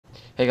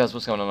Hey guys,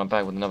 what's going on? I'm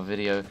back with another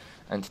video,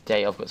 and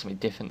today I've got something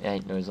different. It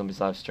ain't no zombies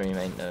live stream,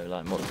 ain't no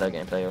like multiplayer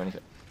gameplay or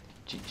anything.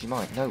 Do you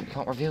mind? No, we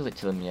can't reveal it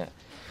to them yet.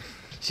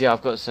 So yeah,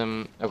 I've got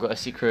some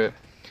secret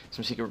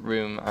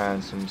room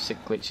and some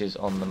sick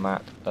glitches on the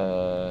map,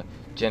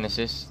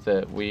 Genesis,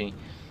 that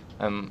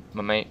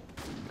my mate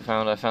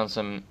found. I found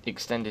some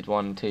extended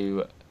one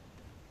to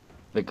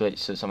the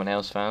glitch that someone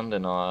else found,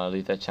 and I'll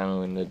leave their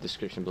channel in the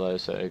description below,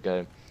 so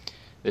go.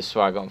 This is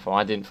where I got them from.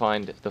 I didn't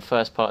find the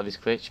first part of this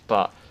glitch,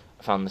 but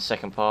I found the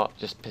second part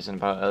just pissing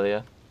about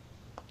earlier,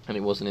 and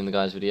it wasn't in the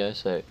guy's video,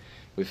 so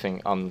we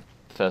think I'm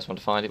the first one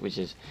to find it, which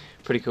is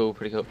pretty cool,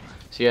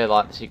 So yeah,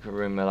 like the secret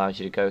room allows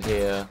you to go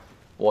here,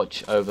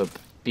 watch over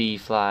B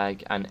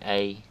flag and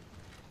A,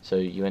 so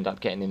you end up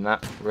getting in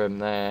that room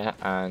there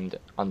and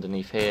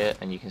underneath here,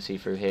 and you can see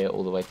through here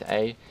all the way to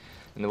A.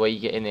 And the way you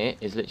get in it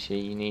is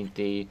literally you need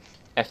the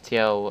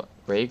FTL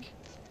rig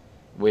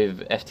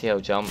with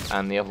FTL jump,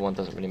 and the other one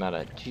doesn't really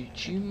matter. Do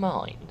you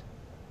mind?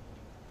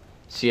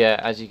 So yeah,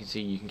 as you can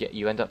see,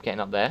 you end up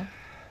getting up there,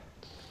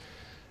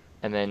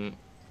 and then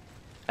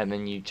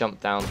you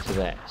jump down to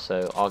there.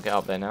 So I'll get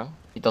up there now.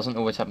 It doesn't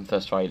always happen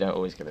first try. You don't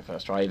always get it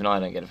first try. Even I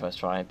don't get it first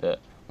try. But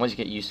once you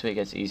get used to it, it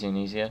gets easier and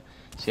easier.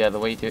 So yeah, the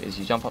way you do it is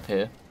you jump up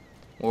here,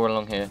 we're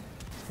along here,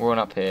 we're on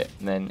up here,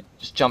 and then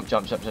just jump,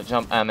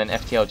 and then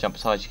FTL jump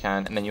as high as you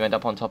can, and then you end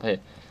up on top here.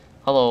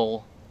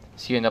 Hello.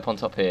 So you end up on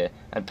top here,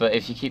 but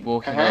if you keep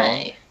walking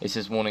along, it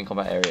says warning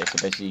combat area.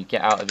 So basically, you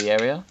get out of the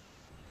area.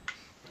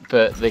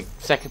 But the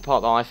second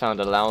part that I found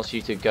allows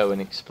you to go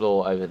and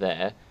explore over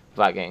there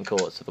without getting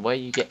caught. So the way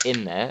you get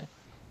in there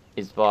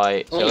is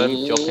by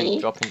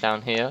dropping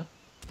down here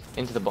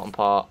into the bottom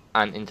part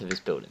and into this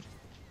building.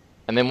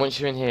 And then once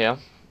you're in here,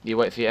 you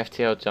wait for your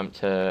FTL jump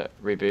to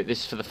reboot. This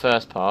is for the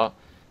first part.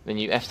 Then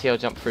you FTL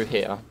jump through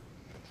here,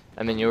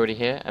 and then you're already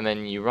here. And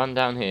then you run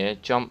down here,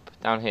 jump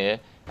down here,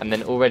 and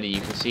then already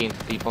you can see into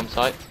the people on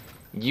site.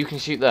 You can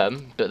shoot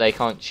them, but they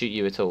can't shoot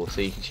you at all.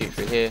 So you can shoot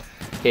through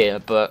here,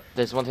 but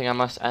there's one thing I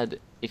must add.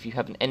 If you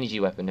have an energy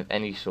weapon of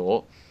any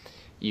sort,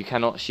 you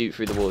cannot shoot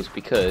through the walls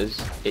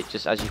because it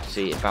just, as you can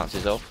see, it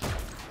bounces off.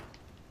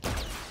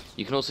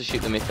 You can also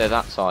shoot them if they're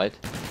that side,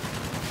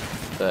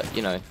 but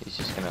you know, it's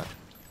just gonna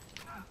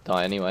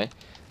die anyway.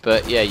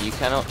 But yeah, you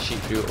cannot shoot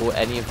through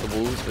any of the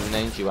walls with an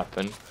energy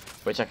weapon,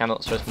 which I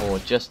cannot stress more.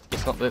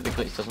 It's not that the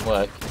glitch doesn't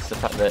work, it's the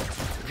fact that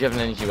if you have an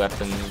energy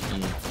weapon,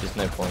 there's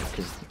no point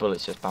because the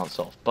bullets just bounce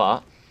off.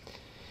 But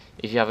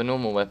if you have a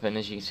normal weapon,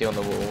 as you can see on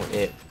the wall,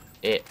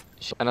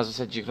 and as I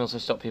said, you can also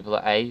stop people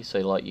at A, so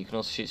like you can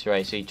also shoot through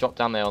A. So you drop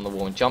down there on the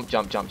wall and jump,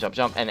 and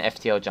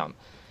FTL jump.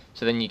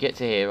 So then you get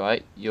to here,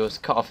 right? You're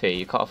cut off here,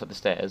 you're cut off at the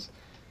stairs,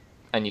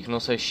 and you can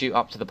also shoot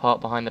up to the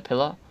part behind the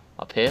pillar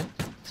up here.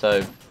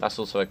 So that's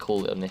also a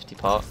cool little nifty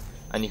part.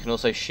 And you can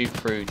also shoot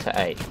through to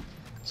A.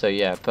 So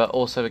yeah, but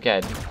also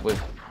again,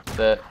 with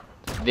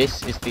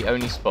this is the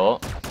only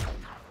spot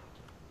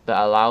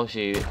that allows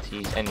you to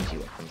use energy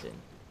weapons in.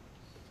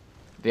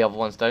 The other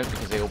ones don't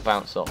because they all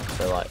bounce off.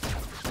 So like,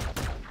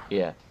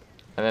 yeah.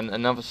 And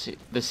then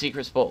the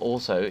secret spot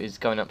also is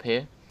going up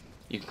here.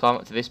 You can climb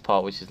up to this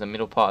part, which is the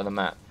middle part of the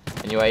map,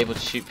 and you're able to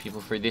shoot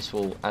people through this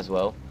wall as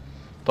well.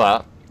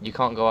 But you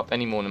can't go up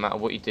anymore no matter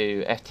what you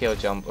do, FTL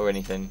jump or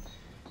anything.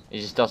 It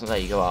just doesn't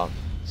let you go up.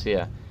 So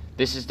yeah,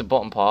 this is the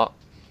bottom part.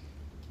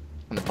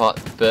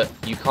 But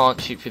you can't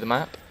shoot through the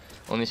map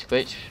on this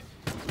glitch,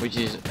 which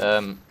is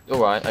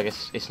alright. I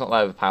guess it's not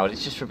that overpowered.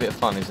 It's just for a bit of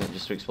fun, isn't it?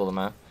 Just to explore the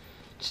map.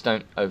 Just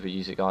don't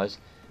overuse it, guys.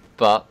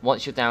 But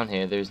once you're down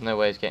here, there is no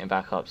way of getting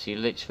back up. So you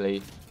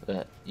literally,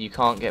 you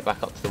can't get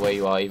back up to the way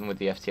you are, even with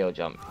the FTL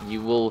jump.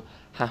 You will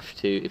have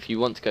to, if you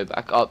want to go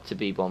back up to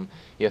B-bomb,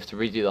 you have to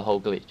redo the whole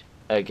glitch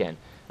again.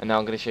 And now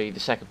I'm going to show you the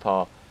second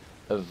part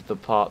of the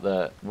part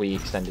that we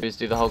extended. Just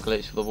do the whole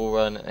glitch for the wall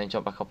run, and then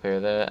jump back up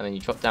here there, and then you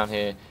drop down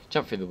here,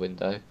 jump through the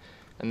window,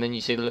 and then you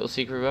see the little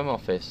secret room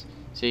office.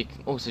 So you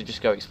can also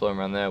just go exploring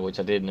around there, which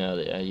I did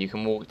earlier. You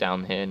can walk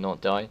down here and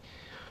not die,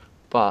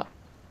 but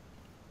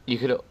you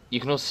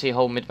can also see a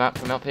whole mid-map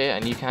from up here,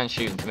 and you can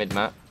shoot into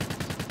mid-map,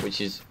 which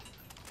is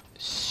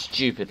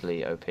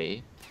stupidly OP.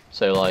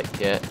 So like,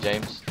 yeah,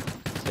 James,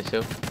 stay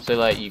still. So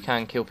like, you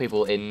can kill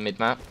people in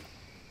mid-map.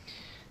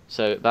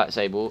 So that's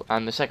able.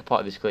 And the second part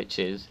of this glitch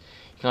is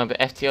you can either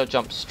FTL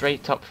jump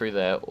straight up through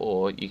there,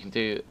 or you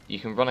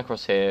can run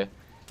across here,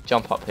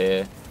 jump up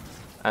here,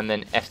 and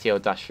then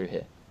FTL dash through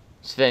here.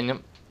 So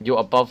then you're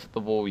above the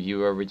wall you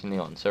were originally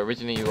on. So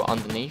originally you were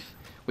underneath,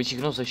 which you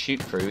can also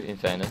shoot through, in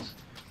fairness,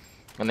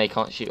 and they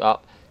can't shoot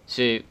up.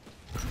 So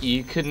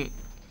you couldn't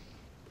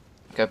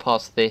go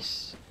past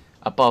this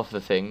above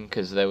the thing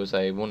because there was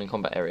a warning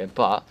combat area.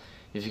 But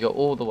if you go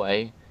all the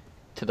way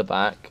to the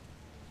back,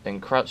 then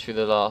crouch through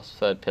the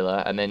third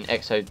pillar, and then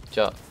FTL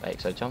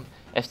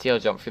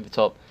jump through the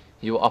top,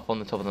 you're up on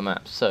the top of the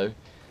map. So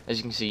as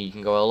you can see, you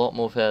can go a lot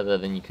more further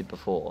than you could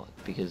before,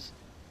 because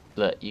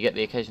look, you get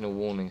the occasional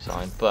warning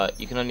sign, but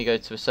you can only go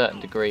to a certain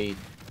degree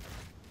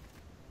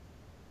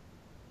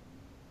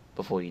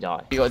before you die.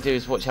 All you gotta do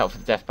is watch out for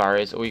the death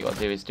barriers. All you gotta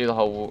do is do the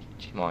whole wall.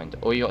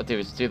 All you gotta do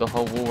is do the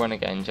whole wall run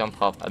again,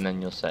 jump up, and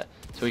then you're set.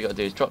 So all you gotta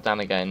do is drop down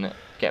again,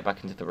 get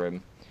back into the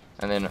room,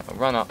 and then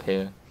run up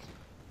here,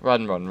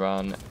 run,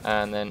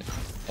 and then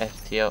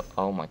FTL.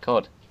 Oh my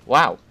god!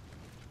 Wow.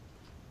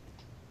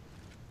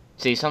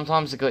 See,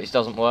 sometimes the glitch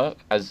doesn't work,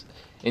 as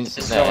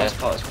instant there,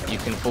 you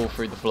can fall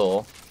through the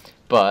floor.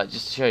 But,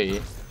 just to show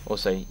you,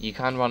 also, you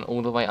can run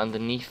all the way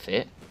underneath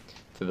it,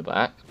 to the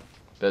back.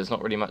 There's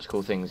not really much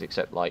cool things,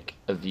 except, like,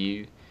 a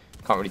view.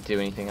 Can't really do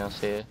anything else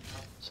here.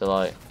 So,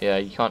 like, yeah,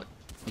 you can't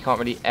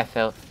really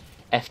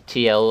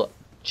FTL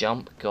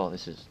jump. God,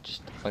 this is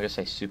just, I'm gonna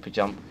say super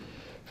jump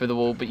through the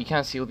wall. But you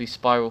can see all these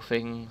spiral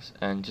things,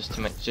 and just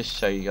to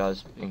show you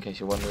guys, in case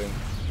you're wondering,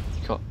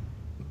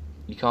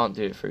 you can't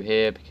do it through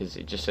here because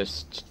it just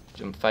says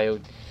jump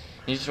failed.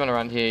 You just run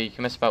around here. You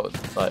can mess about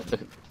with, like,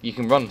 look, you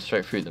can run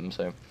straight through them.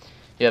 So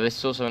yeah, this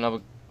is also another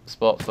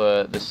spot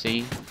for the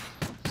sea.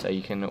 So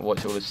you can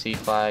watch all the sea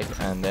flag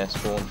and their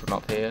spawn from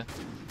up here.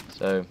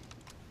 So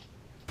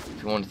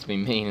if you wanted to be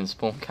mean and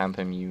spawn camp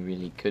them, you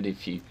really could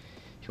if you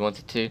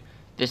wanted to.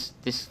 This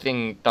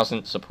thing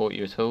doesn't support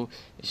you at all.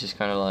 It's just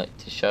kind of like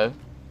to show.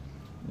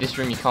 This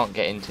room you can't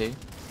get into.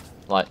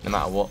 Like, no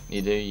matter what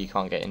you do, you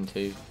can't get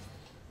into.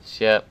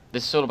 So yeah,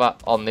 this is all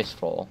about on this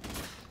floor.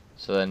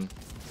 So then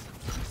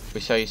we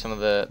show you some of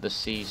the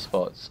sea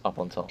spots up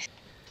on top.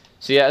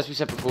 So yeah, as we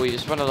said before, you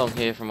just run along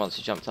here from once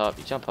you jumped up.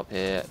 You jump up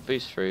here,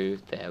 boost through.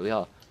 There we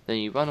are. Then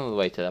you run all the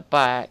way to the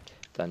back.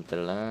 Dun,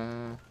 dun,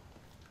 dun,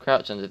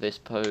 crouch under this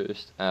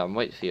post.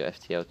 Wait for your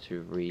FTL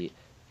to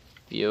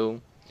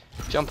refuel.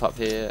 Jump up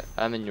here,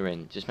 and then you're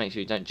in. Just make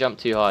sure you don't jump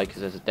too high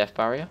because there's a death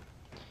barrier.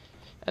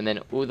 And then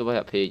all the way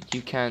up here,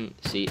 you can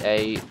see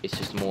it's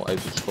just a more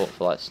open spot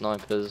for like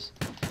snipers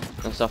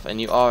and stuff. And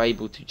you are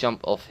able to jump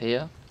off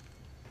here.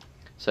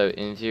 So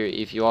in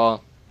theory, if you are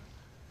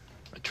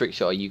a trick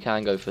shot, you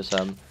can go for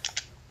some.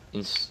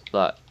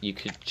 Like, you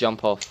could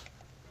jump off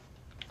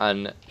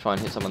and try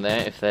and hit someone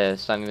there if they're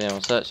standing there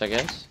on search, I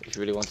guess, if you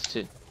really wanted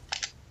to.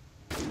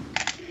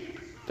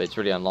 But it's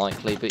really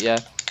unlikely. But yeah,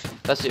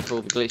 that's it for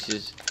all the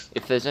glitches.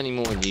 If there's any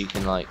more you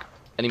can, like,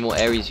 any more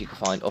areas you can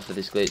find off of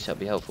this glitch, that'd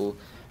be helpful.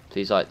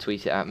 Please, like,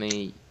 tweet it at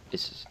me.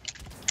 It's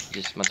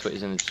just my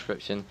Twitter's in the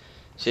description.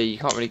 So you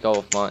can't really go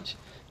off much.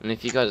 And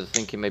if you guys are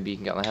thinking maybe you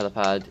can get on the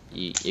helipad,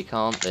 you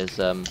can't. There's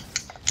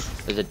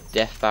a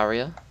death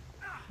barrier.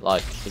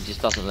 Like, it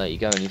just doesn't let you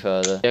go any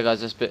further. Yeah,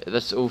 guys,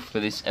 that's all for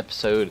this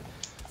episode.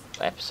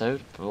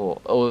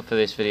 All for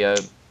this video.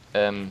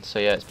 So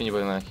yeah, it's been your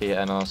boy Mikey,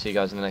 and I'll see you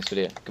guys in the next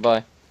video.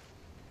 Goodbye.